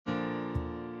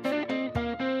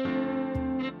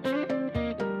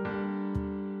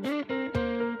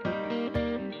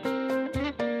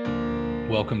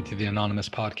Welcome to the Anonymous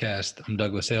Podcast. I'm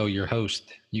Douglas L., your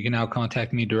host. You can now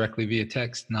contact me directly via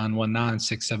text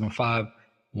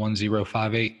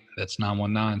 919-675-1058. That's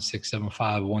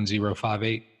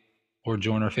 919-675-1058. Or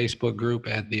join our Facebook group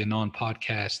at the Anon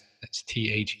Podcast. That's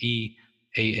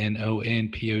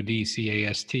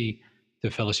TheAnonPodcast to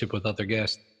fellowship with other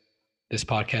guests. This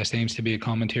podcast aims to be a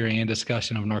commentary and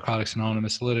discussion of Narcotics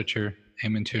Anonymous literature,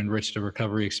 aiming to enrich the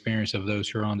recovery experience of those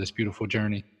who are on this beautiful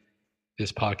journey.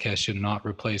 This podcast should not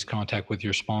replace contact with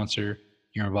your sponsor,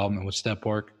 your involvement with step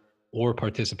work, or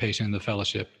participation in the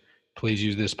fellowship. Please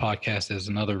use this podcast as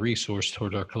another resource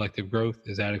toward our collective growth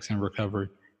as addicts in recovery.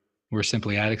 We're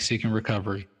simply addicts seeking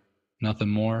recovery, nothing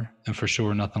more, and for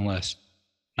sure, nothing less.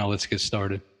 Now let's get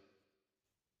started.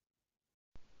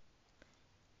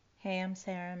 Hey, I'm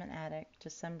Sarah. I'm an addict.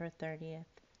 December 30th.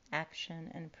 Action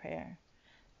and prayer.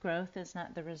 Growth is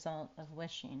not the result of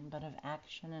wishing, but of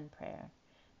action and prayer.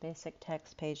 Basic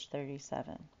text, page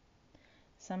 37.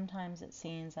 Sometimes it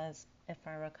seems as if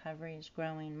our recovery is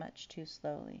growing much too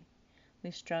slowly. We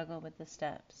struggle with the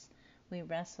steps. We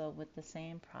wrestle with the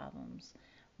same problems.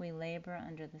 We labor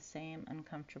under the same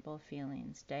uncomfortable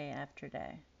feelings day after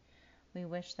day. We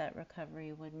wish that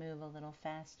recovery would move a little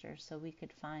faster so we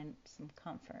could find some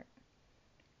comfort.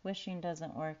 Wishing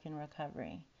doesn't work in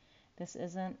recovery. This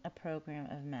isn't a program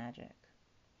of magic.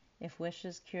 If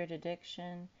wishes cured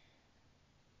addiction,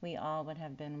 we all would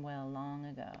have been well long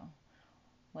ago.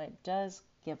 What does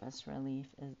give us relief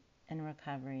in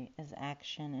recovery is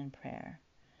action and prayer.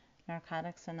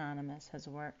 Narcotics Anonymous has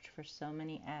worked for so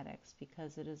many addicts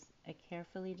because it is a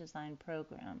carefully designed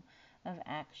program of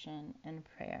action and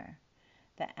prayer.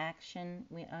 The action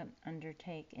we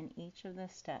undertake in each of the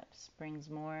steps brings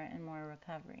more and more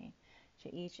recovery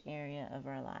to each area of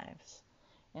our lives,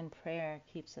 and prayer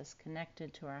keeps us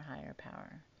connected to our higher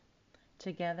power.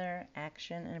 Together,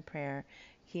 action and prayer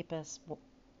keep us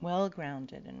well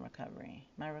grounded in recovery.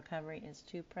 My recovery is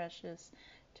too precious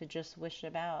to just wish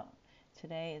about.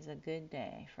 Today is a good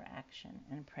day for action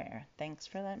and prayer. Thanks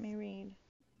for letting me read.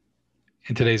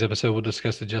 In today's episode, we'll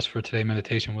discuss the Just for Today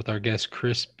meditation with our guest,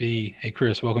 Chris B. Hey,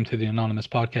 Chris, welcome to the Anonymous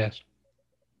Podcast.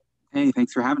 Hey,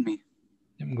 thanks for having me.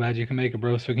 I'm glad you can make it,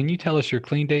 bro. So can you tell us your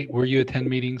clean date, where you attend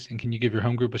meetings, and can you give your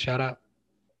home group a shout out?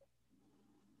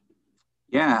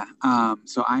 Yeah,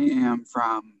 so I am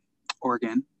from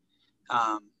Oregon.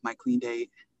 My clean date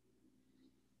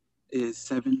is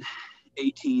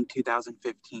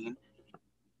 7/18/2015.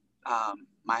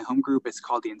 My home group is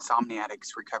called the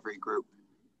Insomniacs Recovery Group.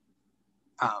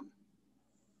 And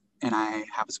I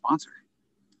have a sponsor.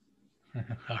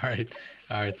 All right.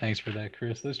 Thanks for that,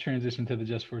 Chris. Let's transition to the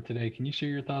Just for Today. Can you share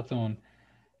your thoughts on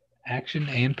action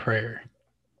and prayer?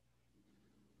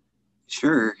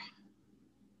 Sure.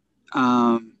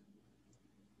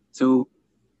 So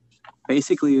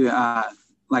basically,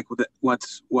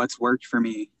 what's worked for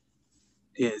me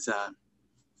is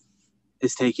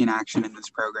taking action in this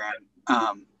program.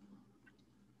 I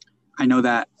know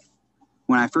that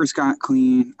when I first got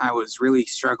clean, I was really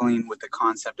struggling with the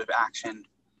concept of action.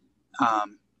 I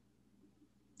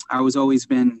was always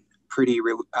been pretty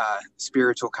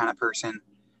spiritual kind of person,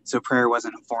 so prayer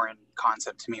wasn't a foreign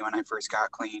concept to me when I first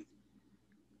got clean.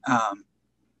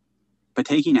 But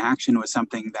taking action was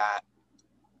something that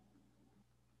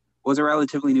was a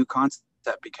relatively new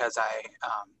concept because I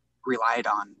relied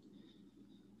on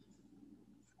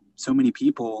so many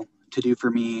people to do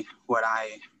for me what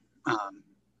I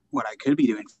could be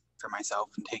doing for myself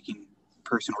and taking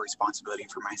personal responsibility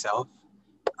for myself.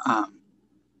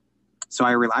 So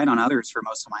I relied on others for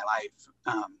most of my life.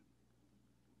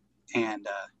 And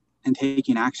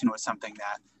taking action was something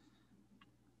that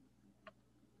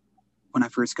when I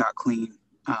first got clean,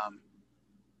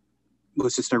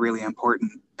 was just a really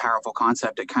important, powerful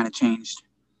concept. It kind of changed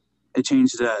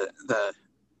the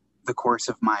course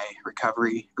of my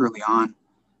recovery early on.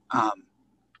 I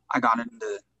got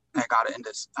into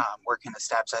working the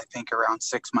steps, I think around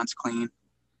 6 months clean.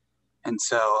 And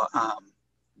so,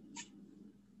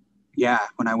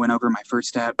 when I went over my first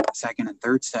step, second and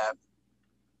third step,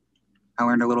 I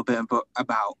learned a little bit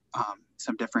about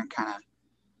some different kind of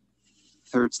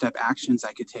third step actions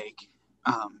I could take.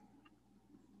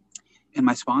 And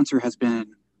my sponsor has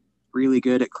been really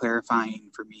good at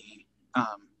clarifying for me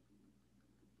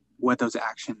what those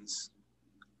actions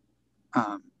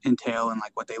entail and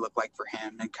like what they look like for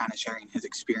him, and kind of sharing his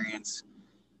experience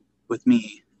with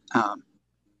me.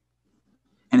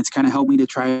 And it's kind of helped me to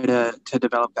try to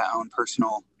develop that own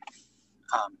personal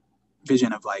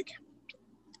vision of like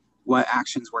what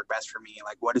actions work best for me.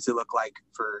 Like, what does it look like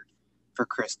for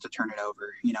Chris to turn it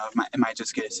over? You know, am I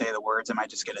just going to say the words? Am I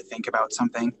just going to think about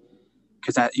something?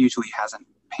 Because that usually hasn't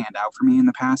panned out for me in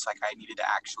the past. Like I needed to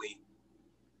actually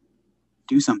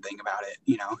do something about it.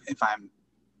 You know, if I'm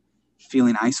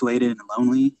feeling isolated and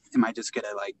lonely, am I just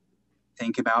gonna like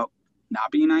think about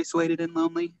not being isolated and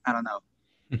lonely? I don't know,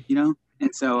 you know?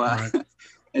 And so Right.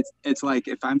 it's like,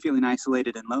 if I'm feeling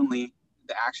isolated and lonely,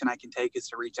 the action I can take is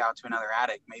to reach out to another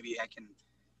addict. Maybe I can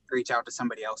reach out to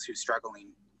somebody else who's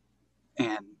struggling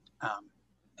and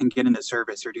get into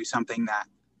service or do something that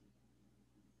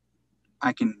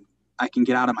I can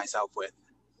get out of myself with.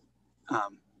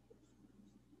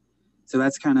 So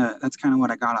that's kind of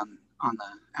what I got on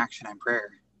the action and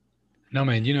prayer. No,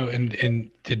 man, you know,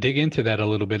 and to dig into that a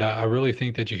little bit, I really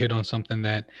think that you hit on something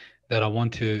that I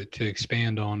want to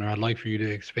expand on, or I'd like for you to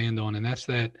expand on, and that's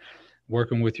that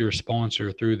working with your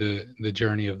sponsor through the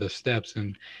journey of the steps.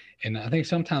 And I think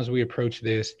sometimes we approach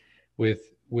this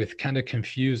with kind of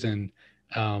confusing,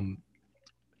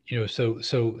 you know,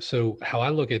 so how I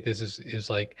look at this is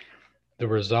like the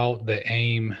result, the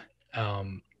aim,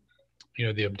 you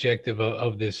know, the objective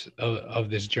of this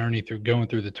journey through going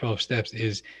through the 12 steps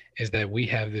is that we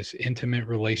have this intimate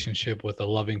relationship with a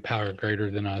loving power greater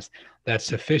than us that's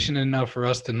sufficient enough for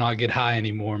us to not get high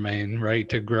anymore, man, right?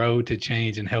 To grow, to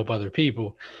change, and help other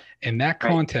people. In that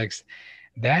context,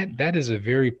 that is a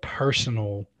very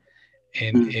personal,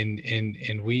 and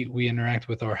we interact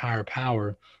with our higher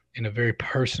power in a very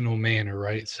personal manner,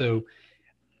 right? So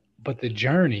but the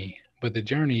journey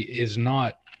is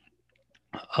not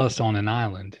us on an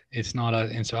island. It's not a,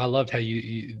 and so I loved how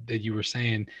you were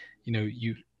saying, you know,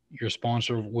 your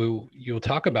sponsor you'll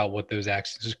talk about what those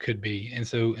actions could be. And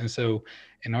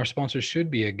our sponsor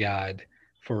should be a guide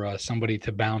for us, somebody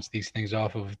to bounce these things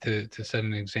off of, to set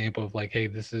an example of like, hey,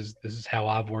 this is how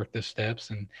I've worked the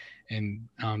steps, and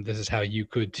this is how you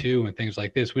could too, and things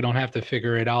like this. We don't have to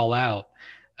figure it all out,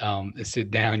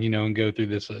 sit down, you know, and go through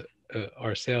this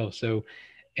ourselves. So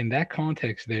in that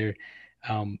context there,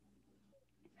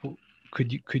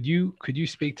 could you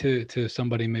speak to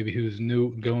somebody maybe who's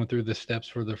new, going through the steps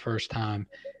for the first time?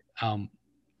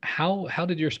 How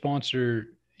did your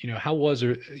sponsor, you know, how was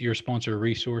your sponsor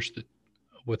resourced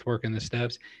with working the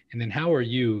steps? And then how are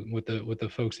you with the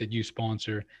folks that you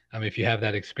sponsor? If you have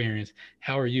that experience,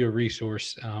 how are you a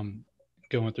resource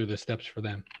going through the steps for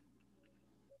them?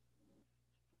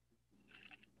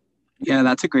 Yeah,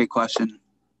 that's a great question.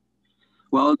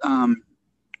 Well,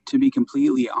 to be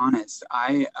completely honest,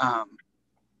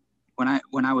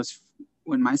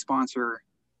 when my sponsor,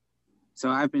 so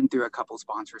I've been through a couple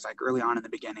sponsors. Like early on in the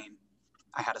beginning,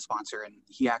 I had a sponsor, and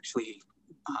he actually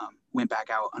went back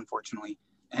out, unfortunately.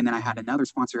 And then I had another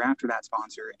sponsor after that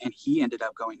sponsor, and he ended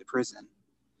up going to prison.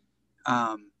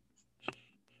 And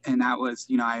that was,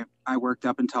 you know, I worked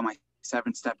up until my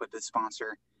 7th step with this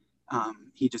sponsor.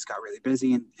 He just got really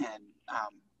busy, and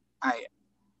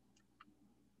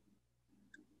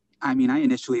I mean, I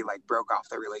initially like broke off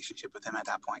the relationship with him at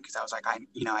that point, because I was like,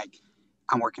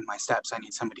 I'm working my steps. I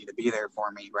need somebody to be there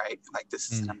for me, right? Like,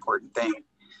 this is an important thing.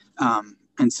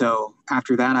 And so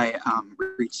after that, I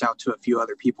reached out to a few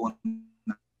other people in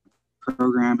the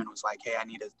program and was like, hey, I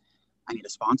need a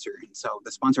sponsor. And so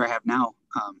the sponsor I have now,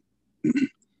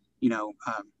 you know,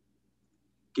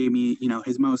 gave me, you know,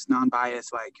 his most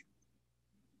non-biased, like,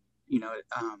 you know,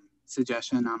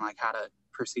 suggestion on like how to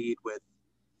proceed with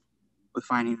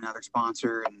finding another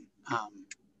sponsor. And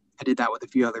I did that with a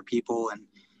few other people, and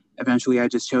eventually I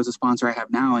just chose a sponsor I have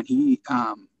now. And he's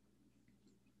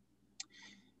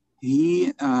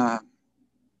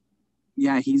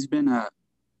been a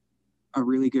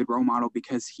really good role model,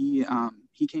 because he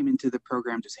came into the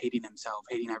program just hating himself,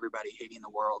 hating everybody, hating the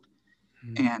world.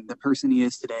 And the person he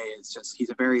is today is just, he's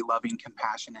a very loving,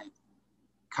 compassionate,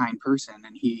 kind person.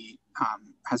 And he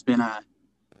has been a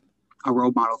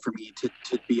role model for me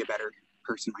to be a better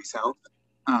person myself.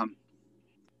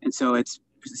 And so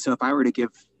so if I were to give,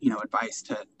 you know, advice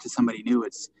to somebody new,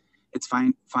 it's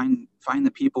find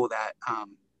the people that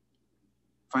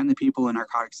find the people in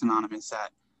Narcotics Anonymous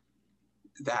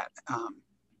that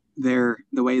they're,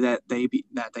 the way that they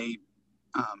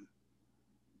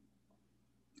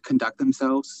conduct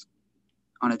themselves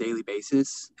on a daily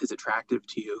basis is attractive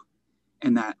to you,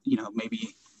 and that, you know,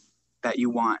 maybe that you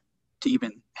want to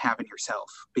even have in yourself.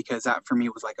 Because that for me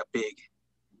was like a big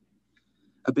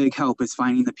help, is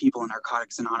finding the people in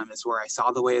Narcotics Anonymous where I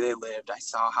saw the way they lived, I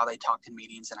saw how they talked in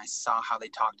meetings, and I saw how they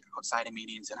talked outside of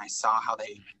meetings, and I saw how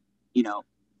they, you know,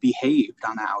 behaved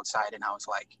on the outside. And I was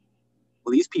like,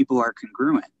 well, these people are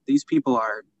congruent. These people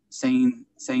are saying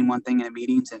one thing in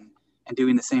meetings and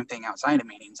doing the same thing outside of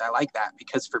meetings. I like that,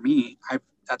 because for me,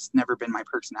 that's never been my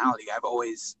personality. I've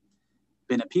always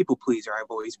been a people pleaser. I've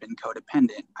always been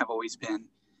codependent. I've always been,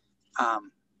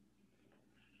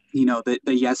 the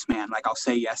yes man, like I'll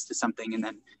say yes to something and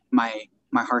then my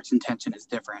heart's intention is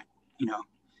different,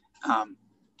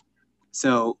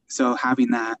 so having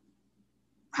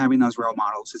those role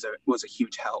models was a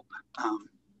huge help.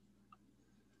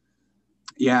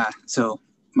 So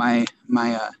my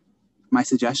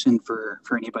suggestion for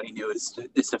anybody new is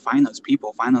to find those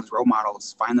people, find those role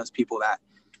models, find those people that,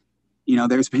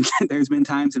 there's been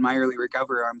times in my early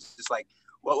recovery where I'm just like,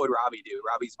 what would Robbie do?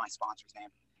 Robbie's my sponsor's name.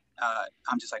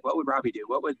 I'm just like, what would Robbie do?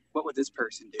 What would this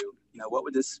person do? What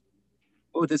would this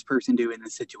person do in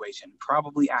this situation?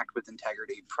 Probably act with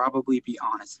integrity, probably be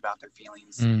honest about their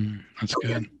feelings. That's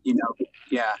good.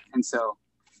 And so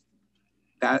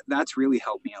that's really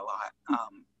helped me a lot.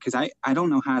 Cause I didn't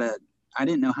know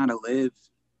how to live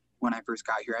when I first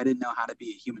got here. I didn't know how to be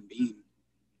a human being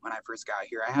when I first got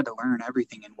here. I had to learn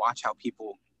everything and watch how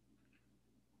people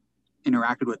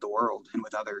interacted with the world and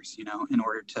with others, in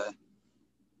order to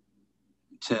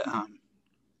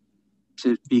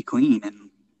be clean. And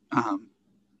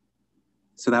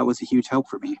so that was a huge help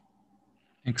for me.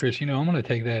 And Chris, I'm going to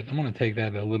take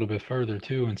that a little bit further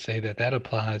too, and say that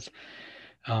applies.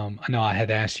 I know I had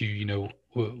asked you,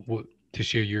 what to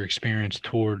share your experience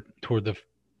toward the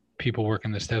people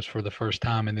working the steps for the first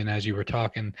time. And then as you were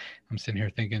talking, I'm sitting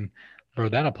here thinking, bro,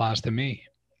 that applies to me.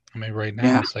 I mean, right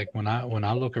now, It's like when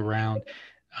I look around,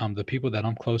 the people that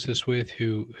I'm closest with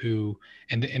who,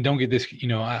 and don't get this,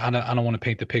 I don't want to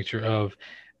paint the picture of,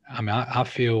 I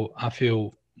feel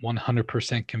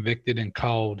 100% convicted and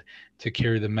called to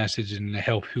carry the message and to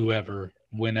help whoever,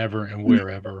 whenever and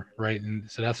wherever. Right. And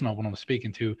so that's not what I'm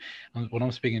speaking to. What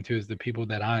I'm speaking to is the people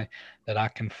that I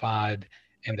confide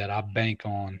and that I bank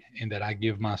on and that I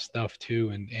give my stuff to,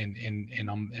 and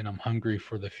I'm hungry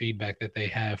for the feedback that they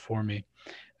have for me.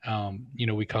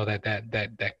 We call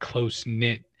that close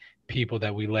knit people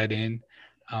that we let in,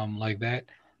 like that.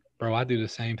 Bro, I do the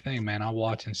same thing, man. I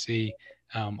watch and see.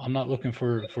 I'm not looking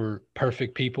for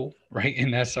perfect people right in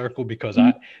that circle, because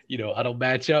I don't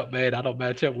match up, man. I don't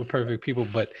match up with perfect people.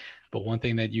 But one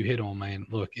thing that you hit on, man,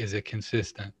 look, is it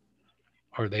consistent?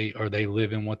 Are they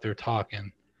living what they're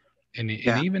talking? And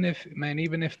even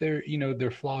if they're,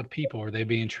 they're flawed people, are they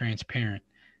being transparent?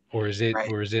 Or is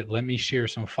it let me share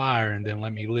some fire and then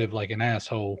let me live like an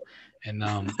asshole? And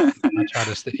I try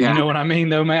to stay, you know what I mean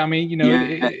though, man? I mean,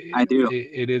 I do.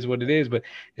 It is what it is, but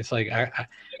it's like, I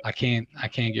can't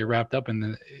get wrapped up in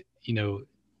the,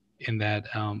 in that,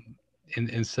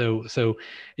 and so,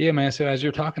 yeah, man. So as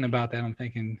you're talking about that, I'm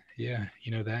thinking, yeah,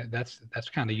 that's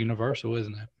kind of universal,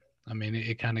 isn't it? I mean,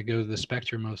 it kind of goes the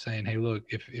spectrum of saying, hey, look,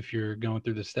 if you're going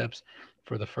through the steps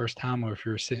for the first time, or if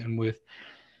you're sitting with,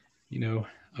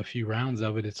 a few rounds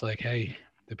of it, it's like, hey,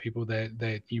 the people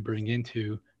that you bring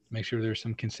into, make sure there's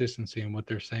some consistency in what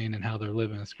they're saying and how they're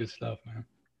living. It's good stuff, man.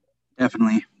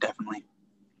 Definitely.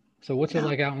 So what's it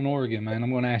like out in Oregon, man?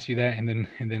 I'm going to ask you that, and then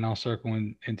I'll circle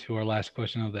into our last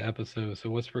question of the episode. So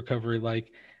what's recovery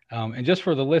like? And just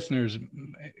for the listeners,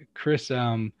 Chris,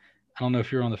 I don't know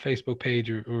if you're on the Facebook page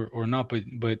or not,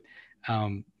 but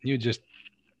you just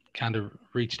kind of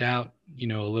reached out, a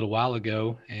little while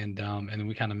ago, and then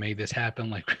we kind of made this happen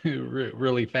like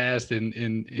really fast, and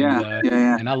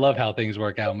I love how things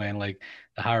work out, man. Like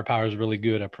the higher power is really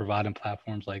good at providing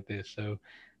platforms like this. So,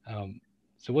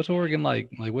 so what's Oregon like?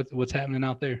 Like what's happening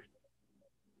out there?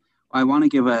 I want to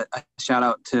give a shout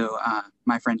out to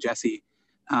my friend Jessie.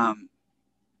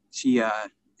 She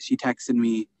texted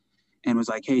me and was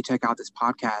like, "Hey, check out this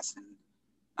podcast."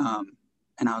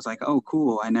 And I was like, "Oh,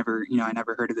 cool. I never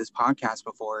heard of this podcast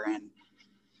before." And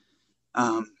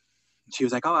she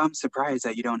was like, "Oh, I'm surprised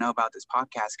that you don't know about this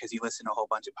podcast because you listen to a whole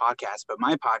bunch of podcasts, but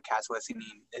my podcast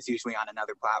listening is usually on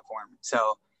another platform."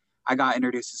 So I got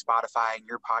introduced to Spotify and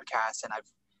your podcast, and I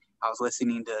was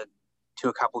listening to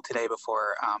a couple today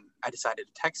before I decided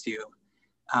to text you.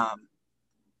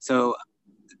 So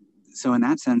in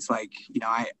that sense, like,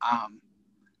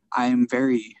 I'm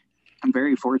very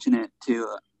fortunate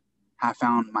to have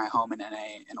found my home in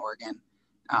NA in Oregon,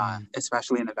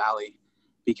 especially in the Valley,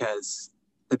 because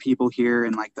the people here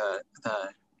and like the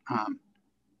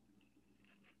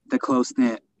close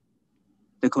knit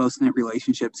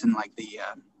relationships and like the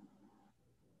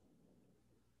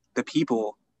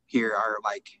people here are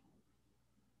like,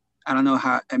 I don't know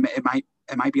how it might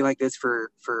be like this for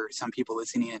some people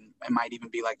listening, and it might even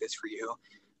be like this for you,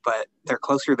 but they're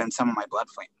closer than some of my blood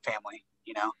family,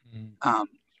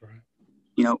 Right.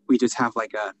 We just have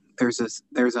like that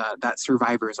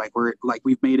survivors, like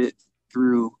we've made it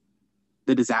through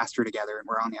the disaster together and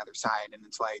we're on the other side. And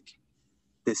it's like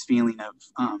this feeling of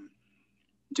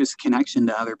just connection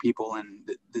to other people, and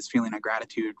this feeling of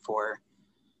gratitude for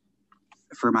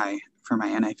my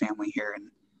NA family here.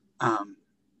 And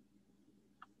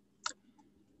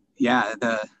Yeah,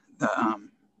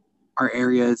 our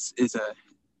area is a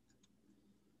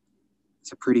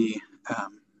pretty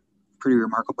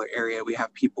remarkable area. We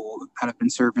have people that have been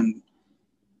serving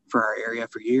for our area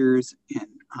for years, and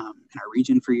in our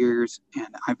region for years. And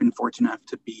I've been fortunate enough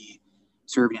to be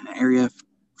serving in an area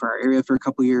for our area for a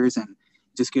couple of years, and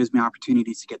it just gives me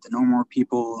opportunities to get to know more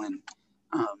people and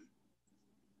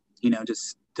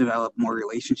just develop more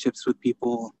relationships with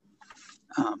people.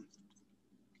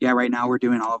 Right now we're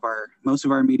doing most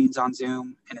of our meetings on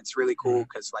Zoom, and it's really cool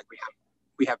because like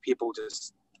we have people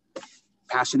just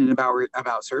passionate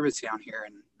about service down here,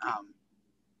 and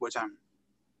which I'm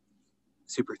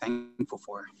super thankful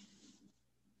for.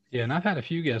 Yeah, and I've had a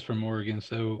few guests from Oregon,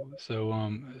 so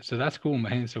that's cool,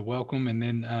 man. So welcome, and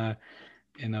then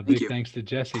and a big thanks to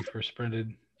Jesse for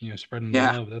spreading the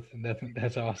love.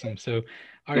 That's awesome. So,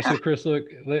 all right, so Chris, look,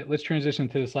 let's transition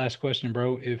to this last question,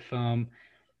 bro. If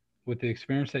with the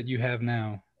experience that you have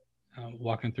now,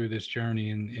 walking through this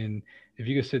journey, and if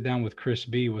you could sit down with Chris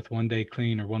B with 1 day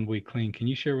clean or 1 week clean, can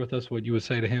you share with us what you would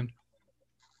say to him?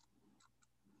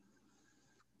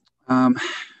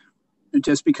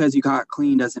 Just because you got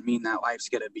clean doesn't mean that life's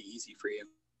going to be easy for you.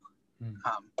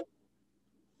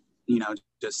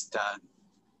 Just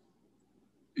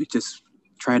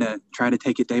try to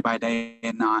take it day by day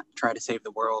and not try to save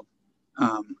the world.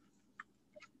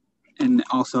 And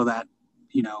also that,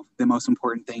 the most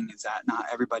important thing is that not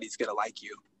everybody's going to like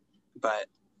you, but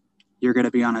you're going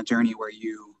to be on a journey where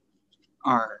you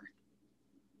are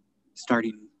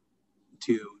starting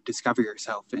to discover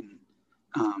yourself and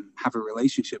have a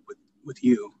relationship with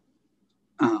you.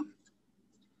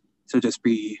 So just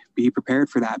be prepared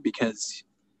for that, because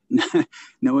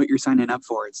know what you're signing up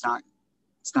for. It's not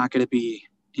going to be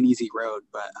an easy road,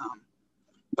 but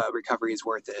recovery is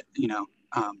worth it.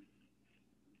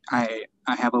 I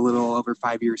have a little over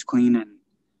 5 years clean, and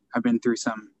I've been through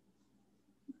some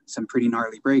pretty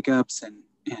gnarly breakups and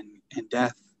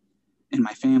death in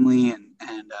my family, and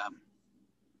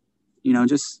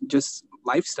just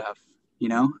life stuff,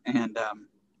 and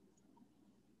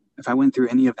if I went through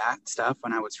any of that stuff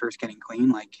when I was first getting clean,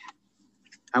 like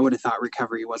I would have thought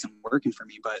recovery wasn't working for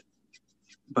me, but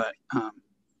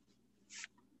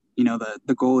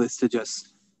the goal is to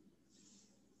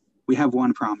we have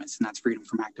one promise, and that's freedom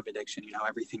from active addiction.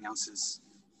 Everything else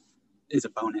is a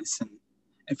bonus. And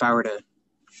if I were to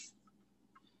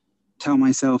tell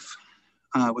myself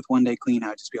with 1 day clean, I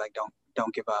would just be like,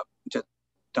 don't give up. Just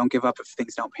don't give up if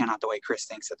things don't pan out the way Chris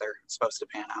thinks that they're supposed to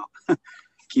pan out.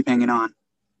 Keep hanging on,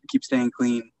 keep staying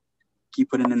clean, keep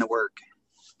putting in the work,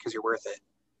 because you're worth it.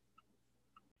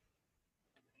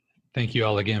 Thank you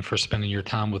all again for spending your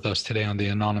time with us today on the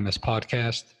Anonymous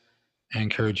Podcast. I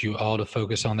encourage you all to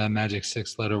focus on that magic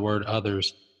 6-letter word,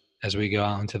 others, as we go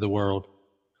out into the world.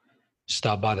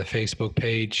 Stop by the Facebook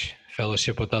page,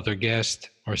 Fellowship with Other Guests,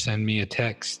 or send me a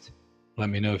text. Let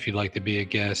me know if you'd like to be a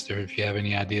guest or if you have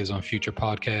any ideas on future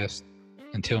podcasts.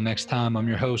 Until next time, I'm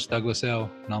your host, Douglas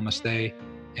L. Namaste,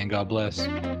 and God bless.